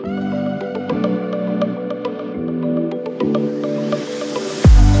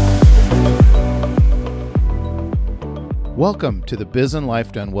Welcome to the Biz and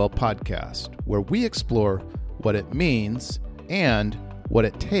Life Done Well podcast, where we explore what it means and what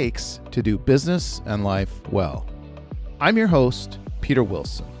it takes to do business and life well. I'm your host, Peter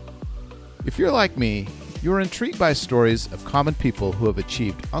Wilson. If you're like me, you're intrigued by stories of common people who have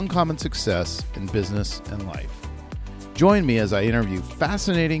achieved uncommon success in business and life. Join me as I interview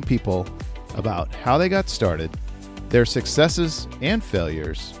fascinating people about how they got started, their successes and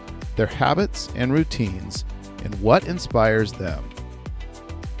failures, their habits and routines, and what inspires them.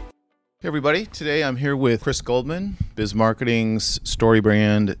 Hey everybody, today I'm here with Chris Goldman, Biz Marketing's Story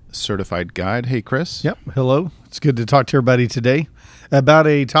Brand Certified Guide. Hey Chris. Yep, hello. It's good to talk to everybody today about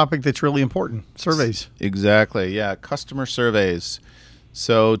a topic that's really important, surveys. Exactly, yeah, customer surveys.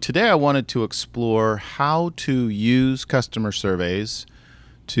 So today I wanted to explore how to use customer surveys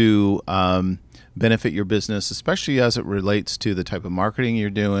to benefit your business, especially as it relates to the type of marketing you're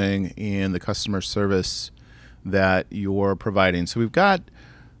doing and the customer service that you're providing. So we've got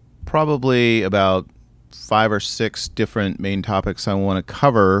probably about 5 or 6 different main topics I want to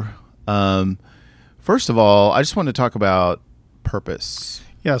cover. First of all, I just want to talk about purpose.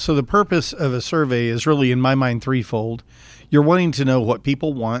 Yeah, so the purpose of a survey is really, in my mind, threefold. You're wanting to know what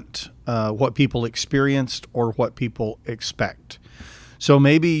people want, what people experienced, or what people expect. So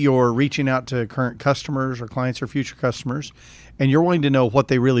maybe you're reaching out to current customers or clients or future customers, and you're wanting to know what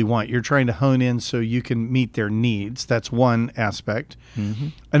they really want. You're trying to hone in so you can meet their needs. That's one aspect. Mm-hmm.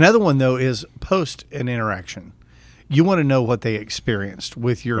 Another one, though, is post an interaction. You want to know what they experienced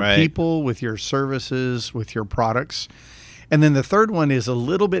with your people, with your services, with your products. And then the third one is a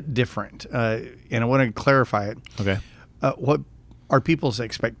little bit different, and I want to clarify it. Okay. What are people's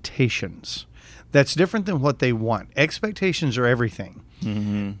expectations? That's different than what they want. Expectations are everything.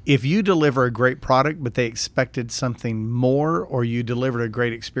 Mm-hmm. If you deliver a great product, but they expected something more, or you delivered a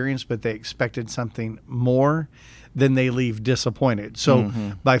great experience, but they expected something more, then they leave disappointed. So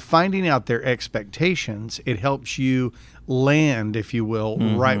by finding out their expectations, it helps you land, if you will,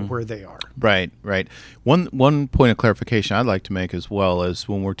 right where they are. Right. One point of clarification I'd like to make as well is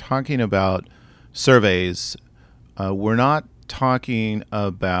when we're talking about surveys, we're not talking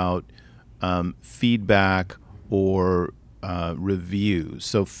about feedback or reviews.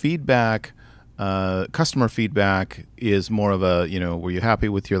 So feedback, customer feedback is more of a, were you happy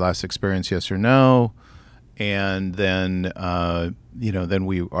with your last experience, yes or no? And then, then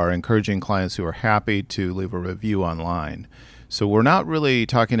we are encouraging clients who are happy to leave a review online. So we're not really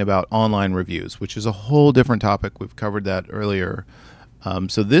talking about online reviews, which is a whole different topic. We've covered that earlier.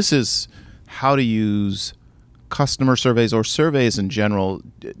 So this is how to use customer surveys or surveys in general.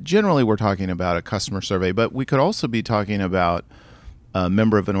 Generally, we're talking about a customer survey, but we could also be talking about a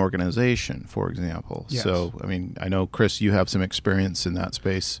member of an organization, for example. Yes. So, I know, Chris, you have some experience in that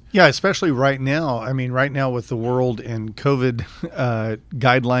space. Yeah, especially right now. Right now with the world and COVID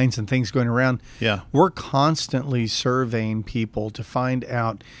guidelines and things going around, we're constantly surveying people to find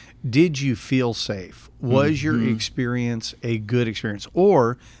out, did you feel safe? Was your experience a good experience?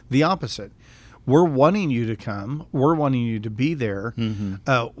 Or the opposite? We're wanting you to come. We're wanting you to be there.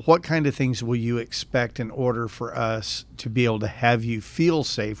 What kind of things will you expect in order for us to be able to have you feel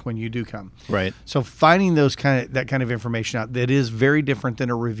safe when you do come? Right. So finding that kind of information out, that is very different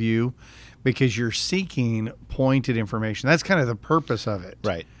than a review, because you're seeking pointed information. That's kind of the purpose of it.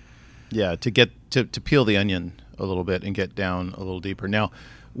 Right. Yeah, to get to peel the onion a little bit and get down a little deeper. Now,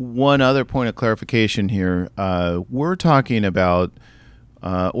 one other point of clarification here. We're talking about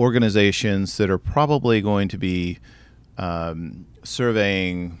organizations that are probably going to be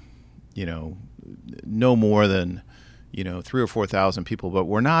surveying, no more than, 3,000 or 4,000 people. But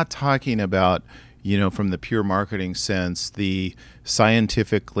we're not talking about, from the pure marketing sense, the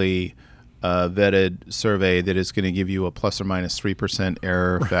scientifically vetted survey that is going to give you a plus or minus 3%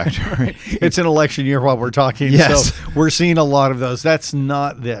 error factor. Right. It's an election year while we're talking. Yes. So we're seeing a lot of those. That's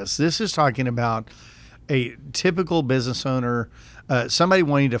not this. This is talking about a typical business owner, somebody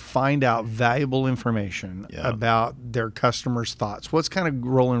wanting to find out valuable information about their customers' thoughts, what's kind of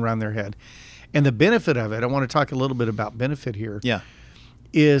rolling around their head. And the benefit of it, I want to talk a little bit about benefit here,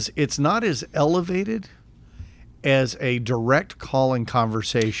 is it's not as elevated as a direct call and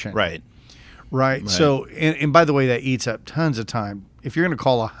conversation. Right. So, and by the way, that eats up tons of time. If you're going to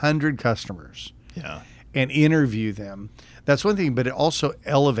call 100 customers and interview them, that's one thing, but it also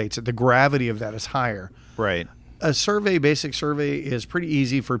elevates it. The gravity of that is higher. Right. A basic survey is pretty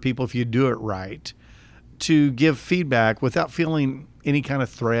easy for people, if you do it right, to give feedback without feeling any kind of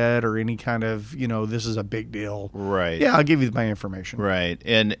threat or any kind of, this is a big deal. Right. Yeah, I'll give you my information. Right.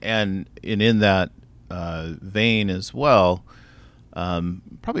 And in that vein as well,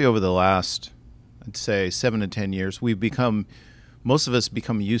 probably over the last I'd say 7 to 10 years, most of us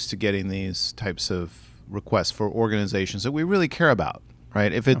become used to getting these types of requests for organizations that we really care about,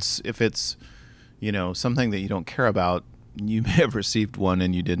 right? If it's something that you don't care about, you may have received one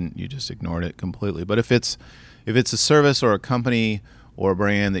and you just ignored it completely. But if it's a service or a company or a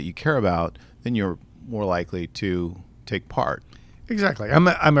brand that you care about, then you're more likely to take part. Exactly.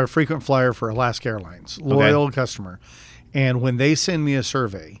 I'm a frequent flyer for Alaska Airlines, loyal customer. And when they send me a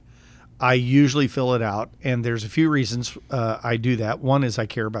survey, I usually fill it out. And there's a few reasons I do that. One is I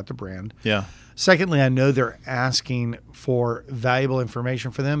care about the brand. Yeah. Secondly, I know they're asking for valuable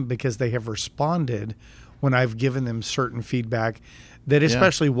information for them because they have responded when I've given them certain feedback that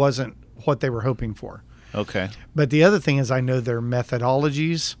especially wasn't what they were hoping for. Okay. But the other thing is I know their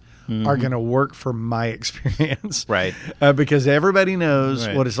methodologies are going to work for my experience. Right. Because everybody knows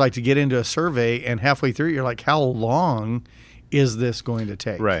what it's like to get into a survey and halfway through you're like, how long is this going to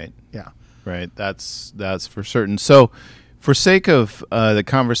take? Right. Yeah. Right. That's for certain. So for sake of the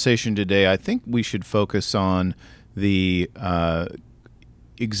conversation today, I think we should focus on the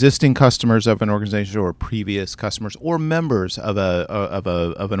existing customers of an organization or previous customers or members of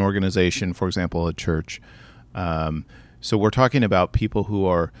an organization, for example, a church. So we're talking about people who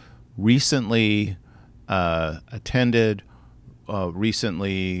are recently attended,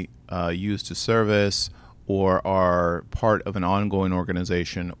 recently used a service, or are part of an ongoing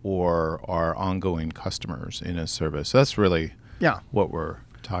organization or are ongoing customers in a service. So that's really what we're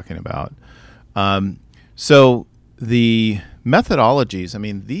talking about. So the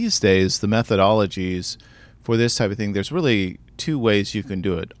methodologies, these days, the methodologies for this type of thing, there's really two ways you can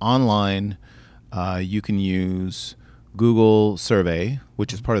do it. Online, you can use Google Survey,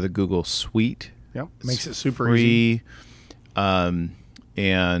 which is part of the Google Suite. Yep, makes it super free,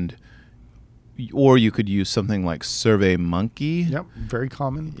 easy. Or you could use something like SurveyMonkey. Yep, very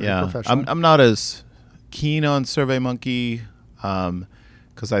common, very professional. I'm not as keen on SurveyMonkey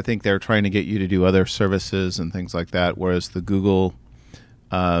because I think they're trying to get you to do other services and things like that, whereas the Google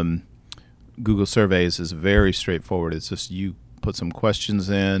Surveys is very straightforward. It's just you put some questions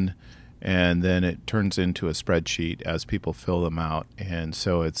in, and then it turns into a spreadsheet as people fill them out, and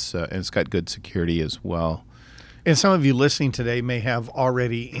so it's got good security as well. And some of you listening today may have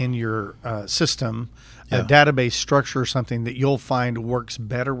already in your system a database structure or something that you'll find works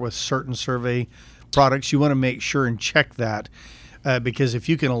better with certain survey products. You want to make sure and check that because if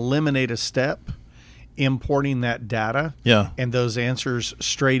you can eliminate a step, importing that data and those answers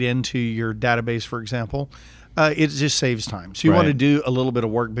straight into your database, for example, it just saves time. So you want to do a little bit of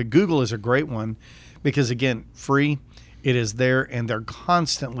work. But Google is a great one because, again, free, it is there, and they're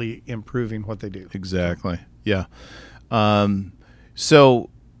constantly improving what they do. Exactly. Yeah. So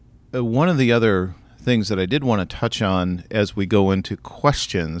one of the other things that I did want to touch on as we go into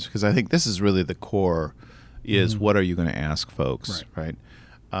questions, because I think this is really the core, is what are you going to ask folks, right?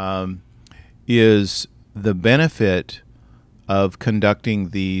 Is the benefit of conducting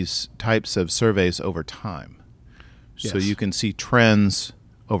these types of surveys over time. So you can see trends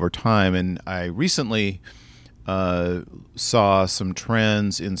over time. And I recently saw some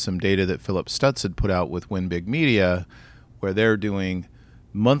trends in some data that Philip Stutz had put out with Win Big Media, where they're doing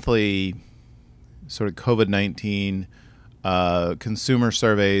monthly sort of COVID-19 consumer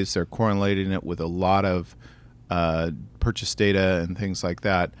surveys. They're correlating it with a lot of purchase data and things like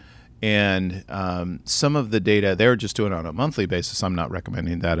that. And some of the data, they're just doing it on a monthly basis. I'm not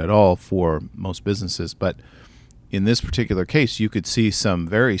recommending that at all for most businesses. But in this particular case, you could see some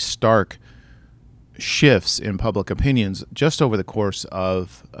very stark shifts in public opinions just over the course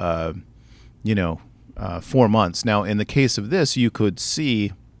of 4 months. Now, in the case of this, you could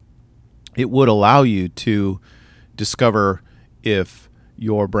see it would allow you to discover if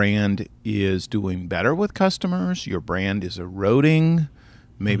your brand is doing better with customers, your brand is eroding,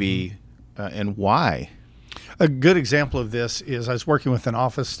 maybe, and why. A good example of this is I was working with an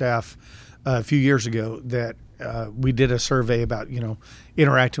office staff a few years ago that we did a survey about,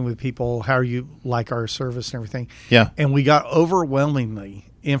 interacting with people, how you like our service and everything. Yeah. And we got overwhelmingly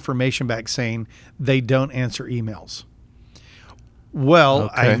information back saying they don't answer emails. Well,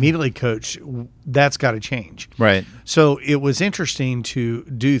 I immediately coached, that's got to change. Right. So it was interesting to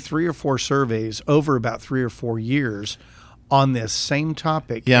do 3 or 4 surveys over about 3 or 4 years on this same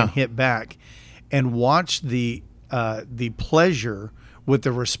topic and hit back and watch the pleasure with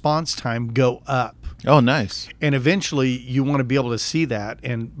the response time go up. Oh, nice. And eventually you want to be able to see that.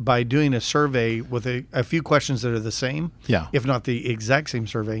 And by doing a survey with a few questions that are the same, if not the exact same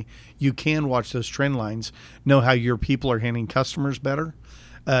survey, you can watch those trend lines, know how your people are handling customers better.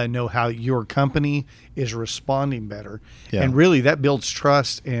 know how your company is responding better. Yeah. And really that builds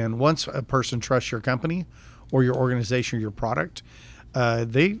trust. And once a person trusts your company or your organization or your product,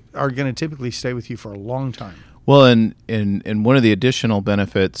 they are going to typically stay with you for a long time. Well, and one of the additional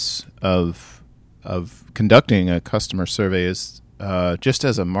benefits of conducting a customer survey is just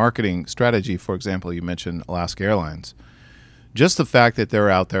as a marketing strategy. For example, you mentioned Alaska Airlines. Just the fact that they're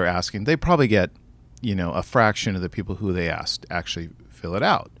out there asking, they probably get, a fraction of the people who they asked actually fill it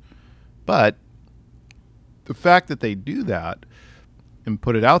out. But the fact that they do that and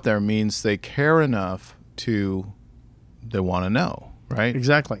put it out there means they care enough they want to know, right?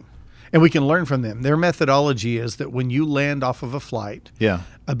 Exactly. And we can learn from them. Their methodology is that when you land off of a flight,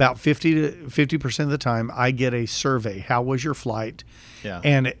 about 50% of the time, I get a survey. How was your flight? Yeah.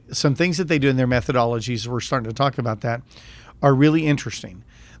 And some things that they do in their methodologies, we're starting to talk about that, are really interesting.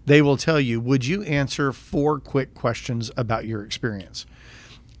 They will tell you, would you answer 4 quick questions about your experience?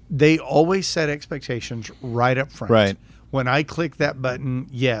 They always set expectations right up front. Right. When I click that button,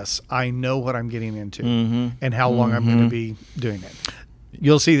 yes, I know what I'm getting into and how long I'm going to be doing it.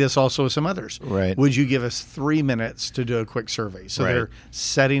 You'll see this also with some others. Right. Would you give us 3 minutes to do a quick survey? So they're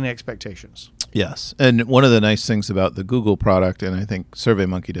setting expectations. Yes. And one of the nice things about the Google product, and I think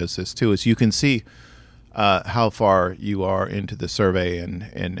SurveyMonkey does this too, is you can see how far you are into the survey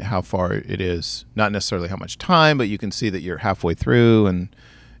and how far it is. Not necessarily how much time, but you can see that you're halfway through and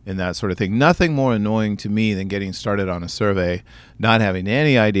that sort of thing. Nothing more annoying to me than getting started on a survey, not having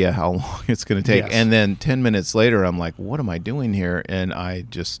any idea how long it's going to take. Yes. And then 10 minutes later, I'm like, what am I doing here? And I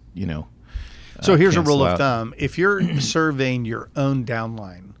just, So here's a cancel rule of out. thumb. If you're surveying your own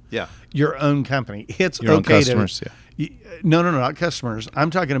downline, Yeah. your own company, it's Your own okay customers, to... No, not customers. I'm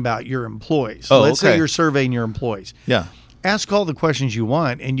talking about your employees. Oh, Let's say okay. you're surveying your employees. Yeah. Ask all the questions you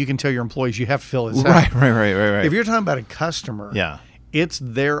want, and you can tell your employees you have to fill this out. Right. If you're talking about a customer, Yeah. it's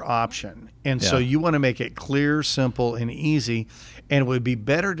their option. And so Yeah. you want to make it clear, simple, and easy. And it would be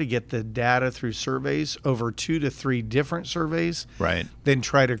better to get the data through surveys over 2 to 3 different surveys Right. than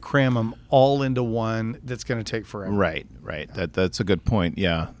try to cram them all into one that's going to take forever. Right. That's a good point.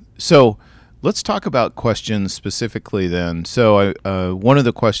 Yeah. So let's talk about questions specifically then. So one of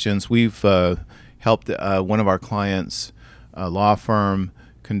the questions we've helped one of our clients, a law firm,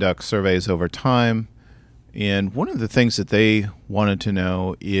 conduct surveys over time. And one of the things that they wanted to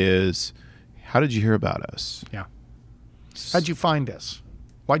know is, how did you hear about us? Yeah. How'd you find us?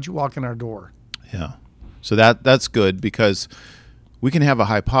 Why'd you walk in our door? Yeah. So that's good because we can have a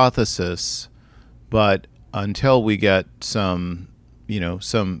hypothesis, but until we get some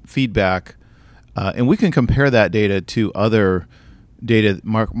feedback, and we can compare that data to other data,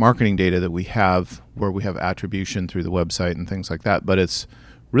 marketing data that we have where we have attribution through the website and things like that. But it's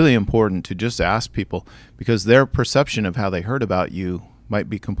really important to just ask people because their perception of how they heard about you might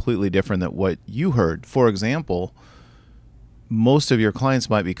be completely different than what you heard. For example, most of your clients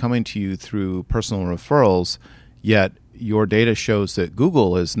might be coming to you through personal referrals, yet your data shows that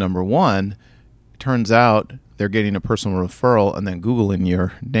Google is number 1. Turns out they're getting a personal referral and then Googling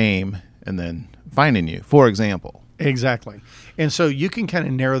your name and then finding you, for example. Exactly. And so you can kind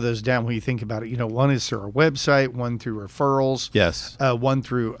of narrow those down when you think about it. One is through our website, one through referrals, Yes. One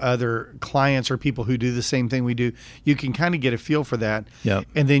through other clients or people who do the same thing we do. You can kind of get a feel for that. Yep.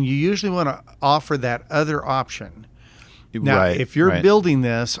 And then you usually want to offer that other option. Now, Right, if you're right. building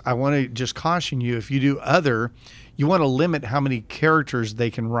this, I want to just caution you, if you do other, you want to limit how many characters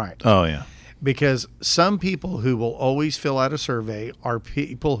they can write. Oh, yeah. Because some people who will always fill out a survey are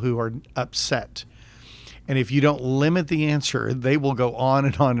people who are upset. And if you don't limit the answer, they will go on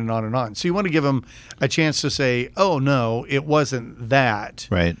and on and on and on. So you want to give them a chance to say, oh, no, it wasn't that.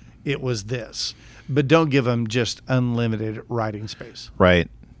 Right. It was this. But don't give them just unlimited writing space. Right.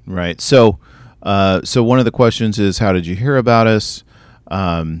 So one of the questions is, how did you hear about us?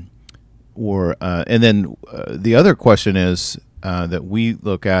 And then the other question is that we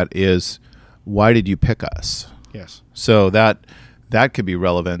look at is, why did you pick us? Yes. So that could be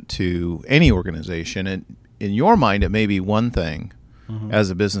relevant to any organization. And in your mind, it may be one thing as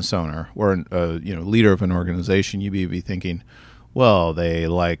a business owner or leader of an organization. You may be thinking, well, they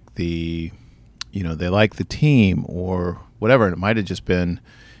like the team or whatever. And it might have just been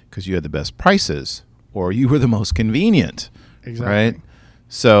because you had the best prices or you were the most convenient. Exactly. Right?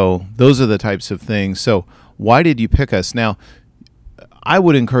 So those are the types of things. So why did you pick us? Now, I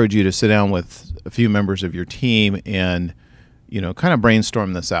would encourage you to sit down with a few members of your team and, kind of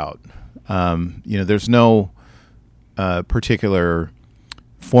brainstorm this out. There's no particular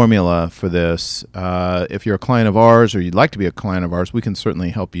formula for this. If you're a client of ours or you'd like to be a client of ours, we can certainly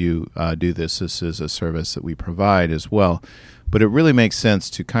help you do this. This is a service that we provide as well. but it really makes sense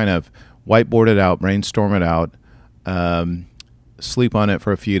to kind of whiteboard it out, brainstorm it out, sleep on it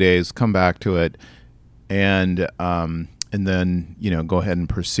for a few days, come back to it, and then go ahead and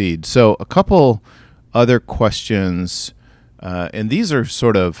proceed. So a couple other questions, and these are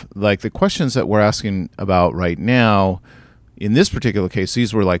sort of like the questions that we're asking about right now. In this particular case,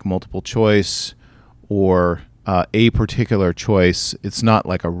 these were like multiple choice or a particular choice. It's not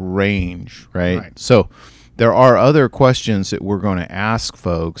like a range, right? So there are other questions that we're going to ask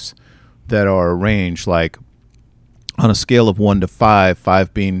folks that are a range, like on a scale of 1 to 5,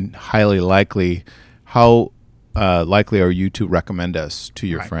 5 being highly likely, how likely are you to recommend us to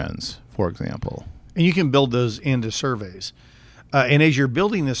your friends, for example? And you can build those into surveys. And as you're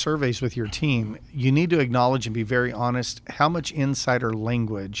building the surveys with your team, you need to acknowledge and be very honest, how much insider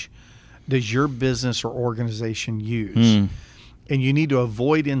language does your business or organization use? And you need to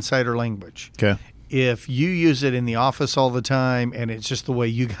avoid insider language. Okay. If you use it in the office all the time and it's just the way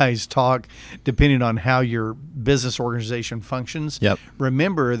you guys talk, depending on how your business organization functions,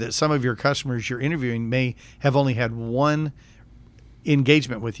 remember that some of your customers you're interviewing may have only had one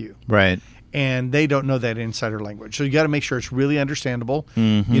engagement with you. Right. And they don't know that insider language. So you got to make sure it's really understandable.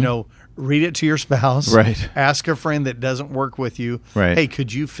 Read it to your spouse. Right. Ask a friend that doesn't work with you. Right. Hey,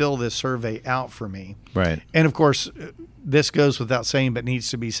 could you fill this survey out for me? Right. And of course, this goes without saying, but needs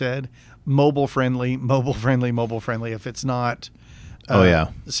to be said. Mobile friendly. If it's not,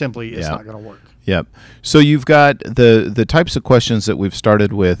 simply it's not going to work. Yep. So you've got the types of questions that we've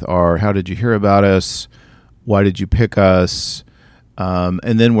started with are: how did you hear about us? Why did you pick us?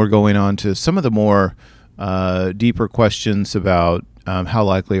 And then we're going on to some of the more deeper questions about how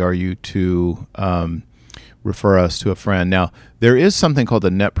likely are you to refer us to a friend. Now, there is something called the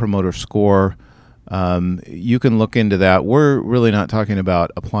Net Promoter Score. You can look into that. We're really not talking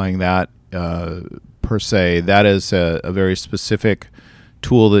about applying that per se. That is a very specific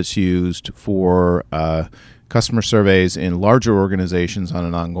tool that's used for customer surveys in larger organizations on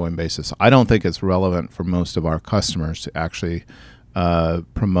an ongoing basis. I don't think it's relevant for most of our customers to actually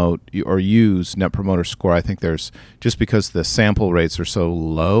promote or use Net Promoter Score. I think there's, just because the sample rates are so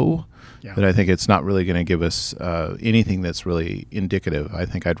low, that I think it's not really going to give us anything that's really indicative. I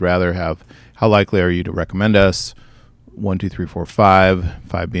think I'd rather have how likely are you to recommend us, 1, 2, 3, 4, 5,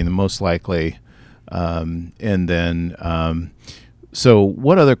 5 being the most likely, and then so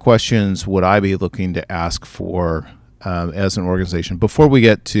what other questions would I be looking to ask for as an organization before we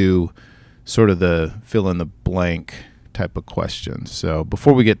get to sort of the fill in the blank type of questions? So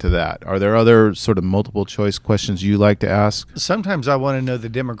before we get to that, are there other sort of multiple choice questions you like to ask? Sometimes I want to know the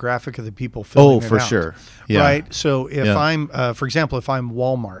demographic of the people filling it out. Oh, for sure. Yeah. Right? So if I'm, for example, if I'm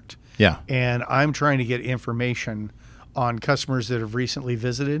Walmart and I'm trying to get information on customers that have recently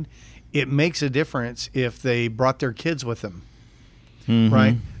visited, it makes a difference if they brought their kids with them,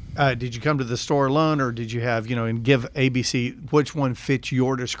 right? Did you come to the store alone, or did you have, and give ABC, which one fits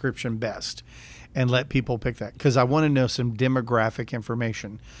your description best? And let people pick that, because I want to know some demographic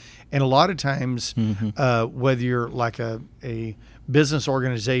information. And a lot of times, whether you're like a business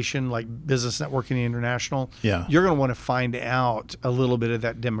organization like Business Networking International, you're going to want to find out a little bit of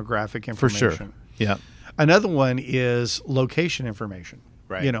that demographic information. For sure. Yeah. Another one is location information.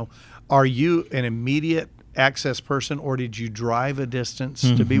 Right. Are you an immediate access person, or did you drive a distance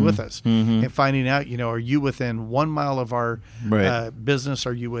to be with us? And finding out, are you within 1 mile of our business?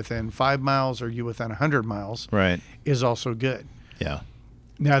 Are you within 5 miles? Are you within 100 miles? Right. Is also good. Yeah.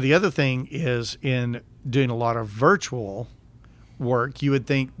 Now, the other thing is, in doing a lot of virtual work, you would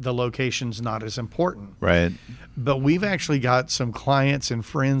think the location's not as important. Right. But we've actually got some clients and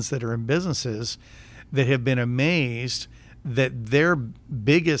friends that are in businesses that have been amazed that their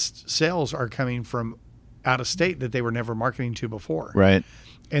biggest sales are coming from out of state that they were never marketing to before. Right.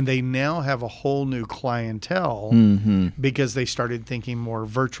 And they now have a whole new clientele because they started thinking more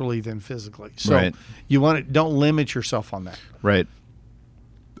virtually than physically. So you don't limit yourself on that. Right.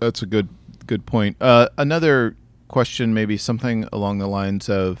 That's a good point. Another question, maybe something along the lines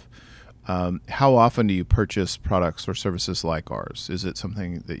of how often do you purchase products or services like ours? Is it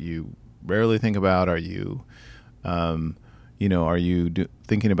something that you rarely think about? Are you,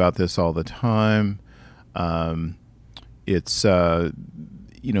 thinking about this all the time? It's that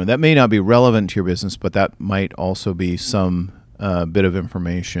may not be relevant to your business, but that might also be some bit of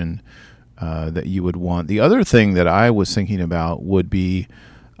information that you would want. The other thing that I was thinking about would be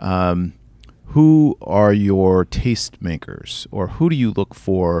who are your taste makers, or who do you look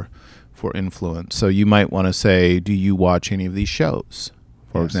for influence? So you might want to say, do you watch any of these shows,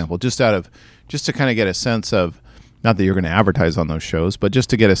 for example, just to kind of get a sense of, not that you're going to advertise on those shows, but just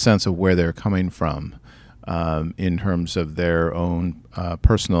to get a sense of where they're coming from. in terms of their own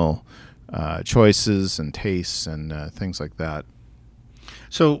personal choices and tastes and things like that.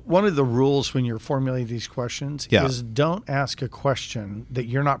 So one of the rules when you're formulating these questions Yeah. is don't ask a question that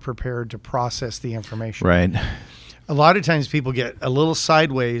you're not prepared to process the information. Right. A lot of times people get a little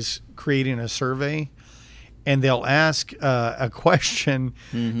sideways creating a survey, and they'll ask a question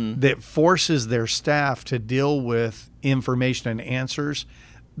that forces their staff to deal with information and answers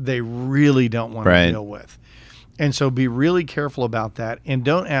they really don't want to deal with. And so be really careful about that, and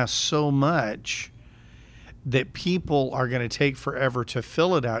don't ask so much that people are going to take forever to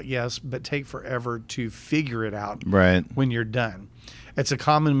fill it out, yes, but take forever to figure it out when you're done. It's a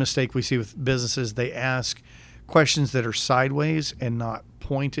common mistake we see with businesses. They ask questions that are sideways and not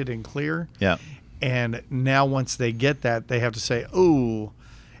pointed and clear. Yeah. And now once they get that, they have to say, oh,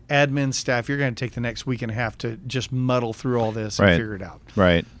 admin staff, you're going to take the next week and a half to just muddle through all this and figure it out.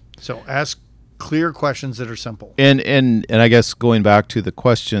 Right. So ask clear questions that are simple. And I guess going back to the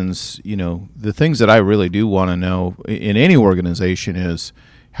questions, the things that I really do want to know in any organization is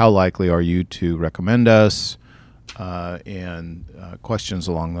how likely are you to recommend us, and questions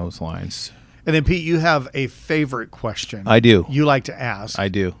along those lines. And then, Pete, you have a favorite question. I do. You like to ask. I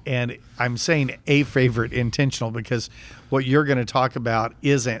do. And I'm saying a favorite intentional because what you're going to talk about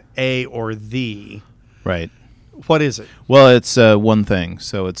isn't a or the. Right. What is it? Well, it's one thing.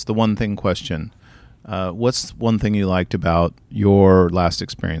 So it's the one thing question. What's one thing you liked about your last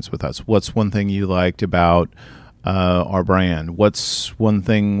experience with us? What's one thing you liked about our brand? What's one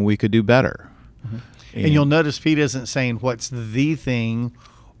thing we could do better? Mm-hmm. And you'll notice Pete isn't saying what's the thing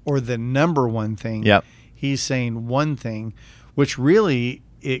or the number one thing. Yep. He's saying one thing, which really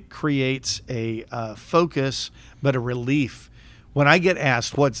it creates a focus but a relief. When I get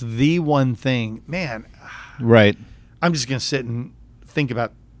asked what's the one thing, man, right, I'm just going to sit and think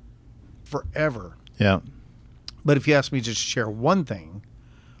about forever. Yeah. But if you ask me just to share one thing,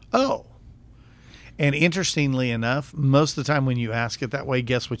 oh. And interestingly enough, most of the time when you ask it that way,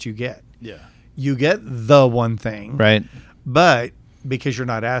 guess what you get? Yeah. You get the one thing. Right. But because you're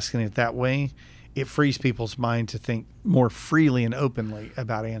not asking it that way, it frees people's mind to think more freely and openly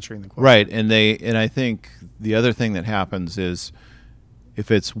about answering the question. Right. And I think the other thing that happens is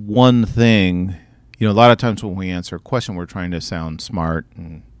if it's one thing, a lot of times when we answer a question, we're trying to sound smart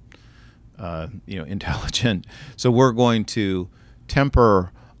and intelligent. So we're going to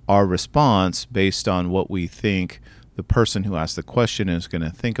temper our response based on what we think the person who asked the question is going to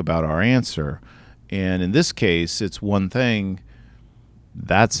think about our answer. And in this case, it's one thing.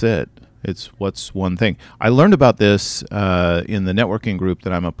 That's it. It's what's one thing. I learned about this in the networking group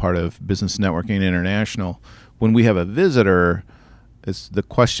that I'm a part of, Business Networking International. When we have a visitor, it's the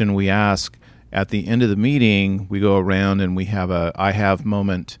question we ask at the end of the meeting. We go around and we have a I have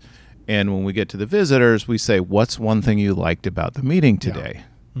moment. And when we get to the visitors, we say, what's one thing you liked about the meeting today?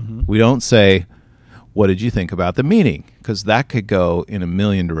 Yeah. Mm-hmm. We don't say, what did you think about the meeting? Because that could go in a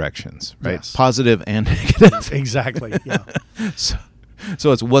million directions, right? Yes. Positive and negative. Exactly, yeah.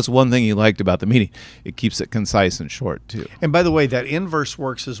 So it's what's one thing you liked about the meeting. It keeps it concise and short, too. And by the way, that inverse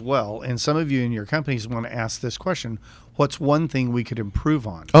works as well. And some of you in your companies want to ask this question, what's one thing we could improve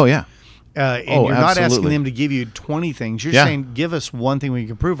on? Oh, yeah. And you're not asking them to give you 20 things. You're Yeah. saying, give us one thing we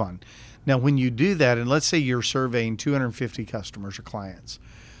can improve on. Now, when you do that, and let's say you're surveying 250 customers or clients,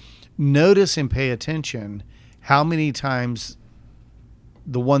 notice and pay attention how many times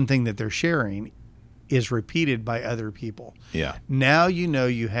the one thing that they're sharing is repeated by other people. Yeah. Now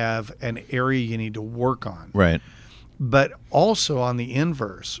you have an area you need to work on. Right. But also on the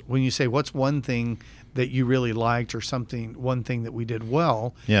inverse, when you say, what's one thing that you really liked or one thing that we did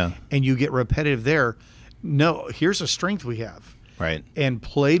well, Yeah. and you get repetitive there, no, here's a strength we have. Right. And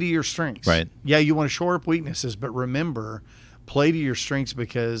play to your strengths. Right. Yeah, you want to shore up weaknesses, but remember, play to your strengths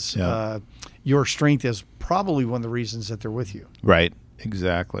because Yeah. your strength is probably one of the reasons that they're with you. Right.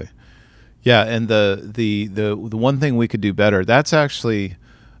 Exactly. Yeah, and the one thing we could do better, that's actually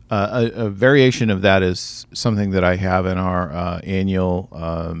a variation of that is something that I have in our annual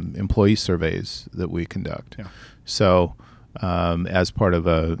employee surveys that we conduct. Yeah. So as part of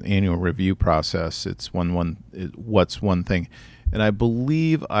an annual review process, it's what's one thing. And I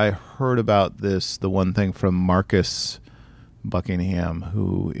believe I heard about this, the one thing from Marcus Buckingham,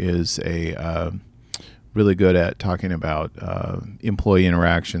 who is a really good at talking about employee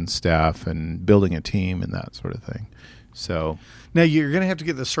interaction, staff, and building a team and that sort of thing. So now you're going to have to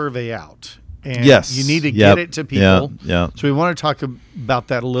get the survey out. And yes, you need to get it to people. Yeah. So we want to talk about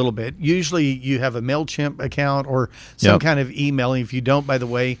that a little bit. Usually you have a MailChimp account or some kind of emailing. If you don't, by the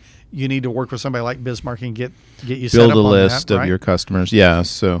way, you need to work with somebody like Bismarck and get you set up Build a on list that, of right? your customers. Yeah.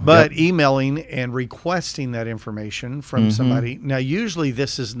 So, But yep. emailing and requesting that information from somebody. Now, usually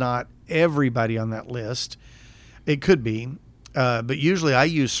this is not everybody on that list. It could be. But usually I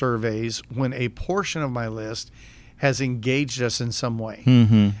use surveys when a portion of my list has engaged us in some way.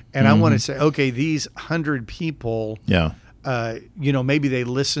 And I want to say, okay, these 100 people, Yeah. Maybe they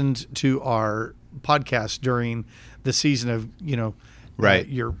listened to our podcast during the season of, Right.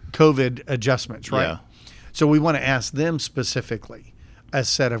 your COVID adjustments, right? Yeah. So we want to ask them specifically a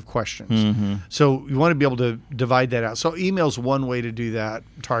set of questions. So you want to be able to divide that out. So email's one way to do that,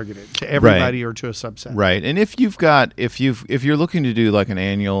 targeted to everybody or to a subset. Right. And if you're looking to do like an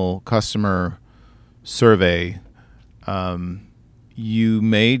annual customer survey, you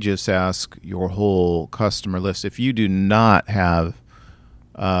may just ask your whole customer list. If you do not have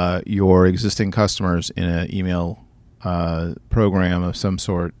your existing customers in an email program of some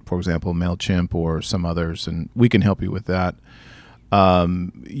sort, for example, MailChimp or some others, and we can help you with that.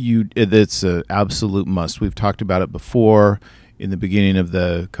 It's an absolute must. We've talked about it before in the beginning of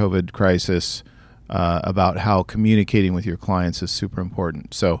the COVID crisis about how communicating with your clients is super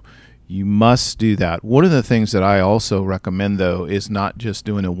important. So you must do that. One of the things that I also recommend, though, is not just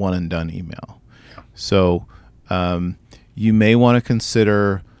doing a one and done email. Yeah. So you may want to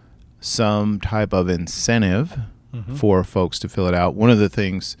consider some type of incentive for folks to fill it out. One of the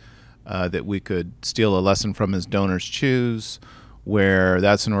things that we could steal a lesson from is Donors Choose, where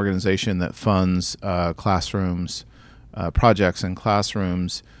that's an organization that funds classrooms, projects in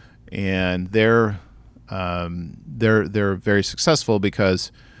classrooms, and they're very successful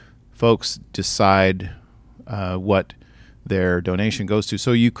because folks decide what their donation goes to.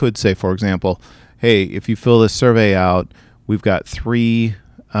 So you could say, for example, hey, if you fill this survey out, we've got 3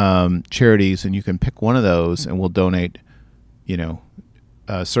 charities, and you can pick one of those, and we'll donate,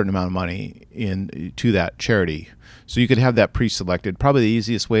 a certain amount of money to that charity. So you could have that pre-selected. Probably the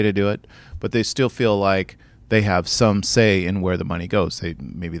easiest way to do it, but they still feel like they have some say in where the money goes.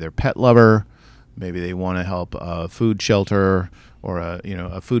 Maybe they're a pet lover, maybe they want to help a food shelter or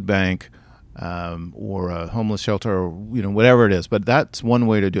a food bank, or a homeless shelter, or whatever it is. But that's one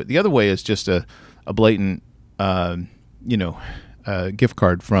way to do it. The other way is just a blatant gift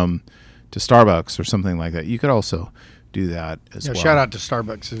card to Starbucks or something like that. You could also do that as well. Shout out to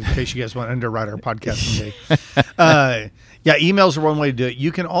Starbucks in case you guys want to underwrite our podcast someday. Emails are one way to do it.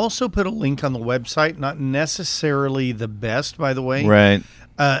 You can also put a link on the website, not necessarily the best, by the way. Right.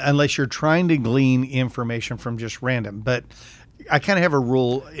 Unless you're trying to glean information from just random. But I kind of have a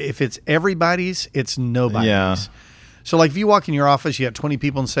rule. If it's everybody's, it's nobody's. Yeah. So like if you walk in your office, you have 20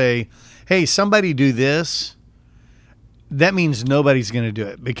 people and say, hey, somebody do this. That means nobody's going to do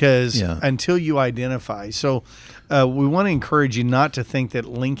it because until you identify. So we want to encourage you not to think that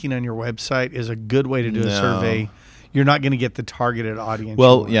linking on your website is a good way to do a survey. You're not going to get the targeted audience.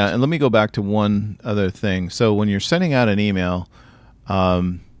 Well, yeah, and let me go back to one other thing. So when you're sending out an email,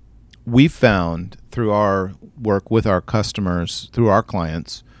 we found through our work with our customers, through our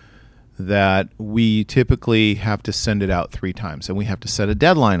clients, that we typically have to send it out 3 times, and we have to set a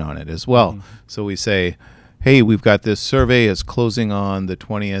deadline on it as well. So we say, hey, we've got this survey. It's closing on the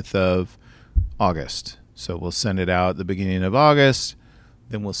 20th of August. So we'll send it out at the beginning of August.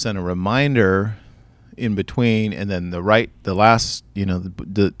 Then we'll send a reminder in between. And then the last,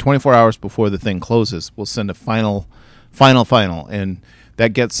 the 24 hours before the thing closes, we'll send a final. And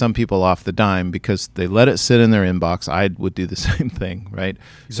that gets some people off the dime because they let it sit in their inbox. I would do the same thing, right?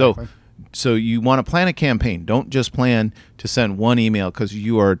 Exactly. So you want to plan a campaign. Don't just plan to send one email because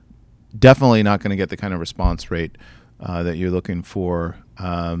you are definitely not going to get the kind of response rate that you're looking for,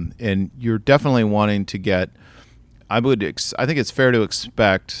 and you're definitely wanting to get. I think it's fair to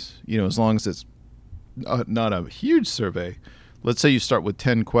expect, as long as it's not a huge survey. Let's say you start with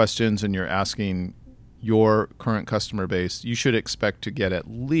 10 questions and you're asking your current customer base. You should expect to get at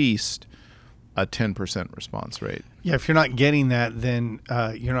least a 10% response rate. Yeah, if you're not getting that, then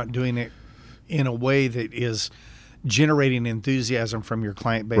you're not doing it in a way that is generating enthusiasm from your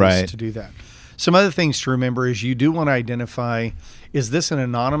client base to do that. Some other things to remember is you do want to identify, is this an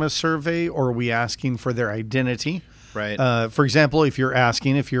anonymous survey or are we asking for their identity? Right. For example, if you're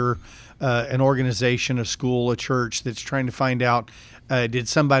an organization, a school, a church that's trying to find out, did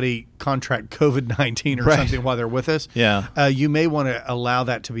somebody contract COVID-19 or something while they're with us? Yeah. You may want to allow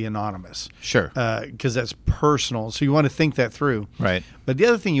that to be anonymous. Sure. Because that's personal. So you want to think that through. Right. But the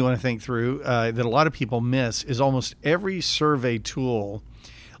other thing you want to think through that a lot of people miss is almost every survey tool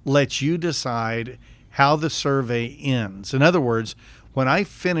lets you decide how the survey ends. In other words, when I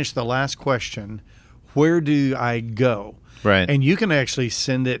finish the last question, where do I go? Right. And you can actually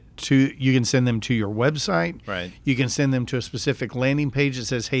send them to your website. Right. You can send them to a specific landing page that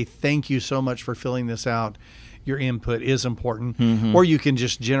says, hey, thank you so much for filling this out. Your input is important. Mm-hmm. Or you can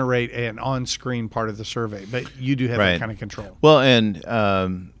just generate an on-screen part of the survey. But you do have that kind of control. Well,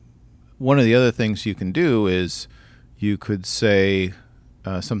 and one of the other things you can do is you could say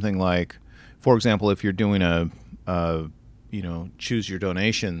something like, for example, if you're doing a choose your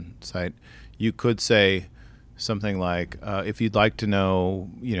donation site, you could say something like, if you'd like to know,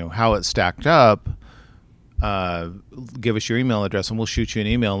 how it stacked up, give us your email address and we'll shoot you an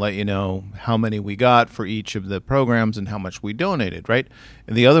email and let you know how many we got for each of the programs and how much we donated, right?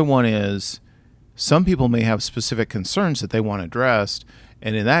 And the other one is some people may have specific concerns that they want addressed.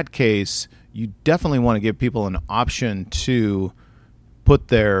 And in that case, you definitely want to give people an option to put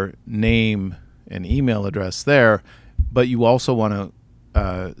their name and email address there, but you also want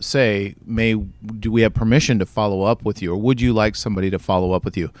to say, do we have permission to follow up with you, or would you like somebody to follow up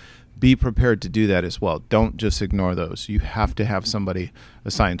with you? Be prepared to do that as well. Don't just ignore those. You have to have somebody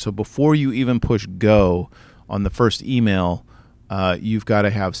assigned. So before you even push go on the first email, you've got to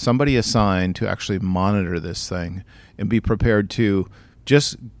have somebody assigned to actually monitor this thing and be prepared to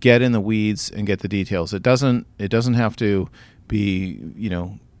just get in the weeds and get the details. It doesn't have to be,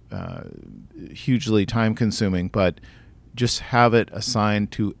 hugely time consuming, but just have it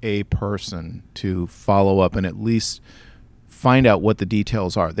assigned to a person to follow up and at least find out what the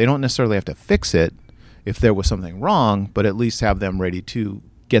details are. They don't necessarily have to fix it if there was something wrong, but at least have them ready to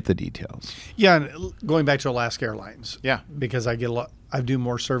get the details. Yeah, and going back to Alaska Airlines. Yeah. Because I do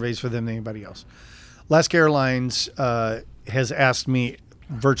more surveys for them than anybody else. Alaska Airlines has asked me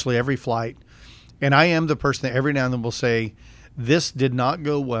virtually every flight, and I am the person that every now and then will say, this did not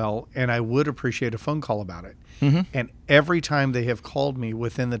go well, and I would appreciate a phone call about it. Mm-hmm. And every time they have called me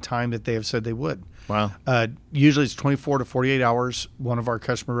within the time that they have said they would. Wow. Usually it's 24 to 48 hours. One of our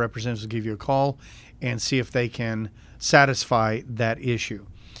customer representatives will give you a call and see if they can satisfy that issue.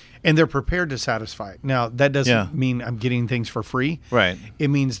 And they're prepared to satisfy it. Now, that doesn't mean I'm getting things for free. Right. It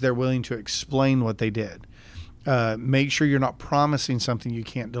means they're willing to explain what they did. Make sure you're not promising something you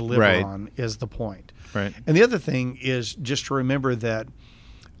can't deliver on is the point. Right. And the other thing is just to remember that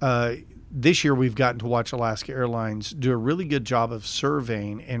this year we've gotten to watch Alaska Airlines do a really good job of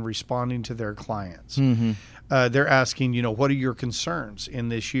surveying and responding to their clients. Mm-hmm. They're asking, what are your concerns in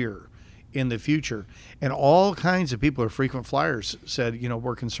this year, in the future? And all kinds of people, or frequent flyers, said,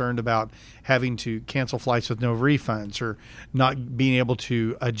 we're concerned about having to cancel flights with no refunds or not being able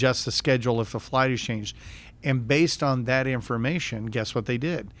to adjust the schedule if the flight is changed. And based on that information, guess what they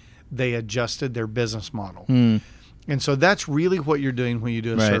did? They adjusted their business model. Mm. And so that's really what you're doing when you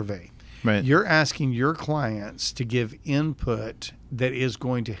do a survey. Right. You're asking your clients to give input that is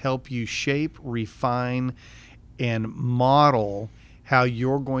going to help you shape, refine, and model how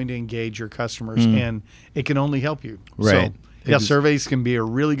you're going to engage your customers, and it can only help you. Right. So, surveys can be a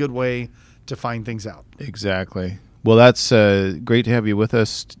really good way to find things out. Exactly. Well, that's great to have you with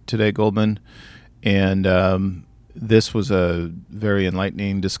us today, Goldman. And this was a very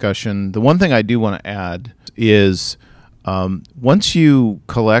enlightening discussion. The one thing I do want to add is once you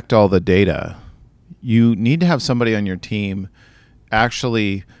collect all the data, you need to have somebody on your team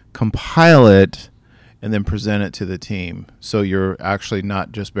actually compile it and then present it to the team. So you're actually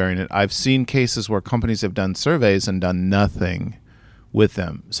not just burying it. I've seen cases where companies have done surveys and done nothing with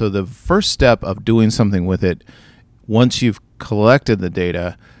them. So the first step of doing something with it, once you've collected the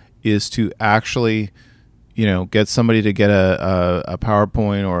data, is to actually, get somebody to get a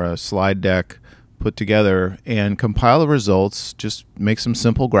PowerPoint or a slide deck put together and compile the results, just make some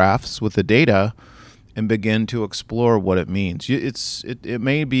simple graphs with the data and begin to explore what it means. It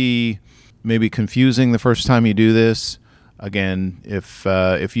may be maybe confusing the first time you do this. Again,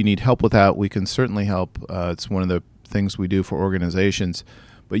 if you need help with that, we can certainly help. It's one of the things we do for organizations.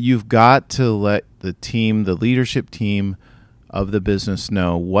 But you've got to let the team, the leadership team of the business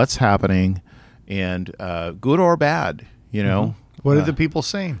know what's happening, and good or bad, Mm-hmm. What are the people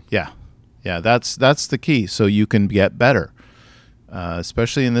saying? Yeah, that's the key. So you can get better,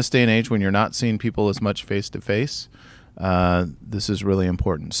 especially in this day and age when you're not seeing people as much face to face. This is really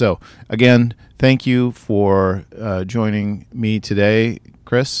important. So again, thank you for joining me today,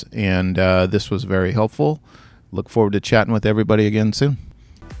 Chris, and this was very helpful. Look forward to chatting with everybody again soon.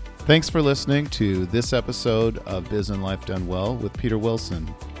 Thanks for listening to this episode of Biz and Life Done Well with Peter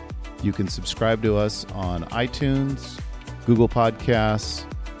Wilson. You can subscribe to us on iTunes, Google Podcasts,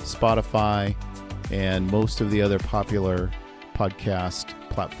 Spotify, and most of the other popular podcast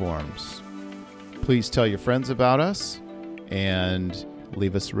platforms. Please tell your friends about us, and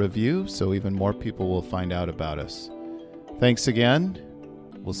leave us a review so even more people will find out about us. Thanks again.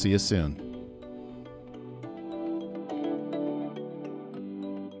 We'll see you soon.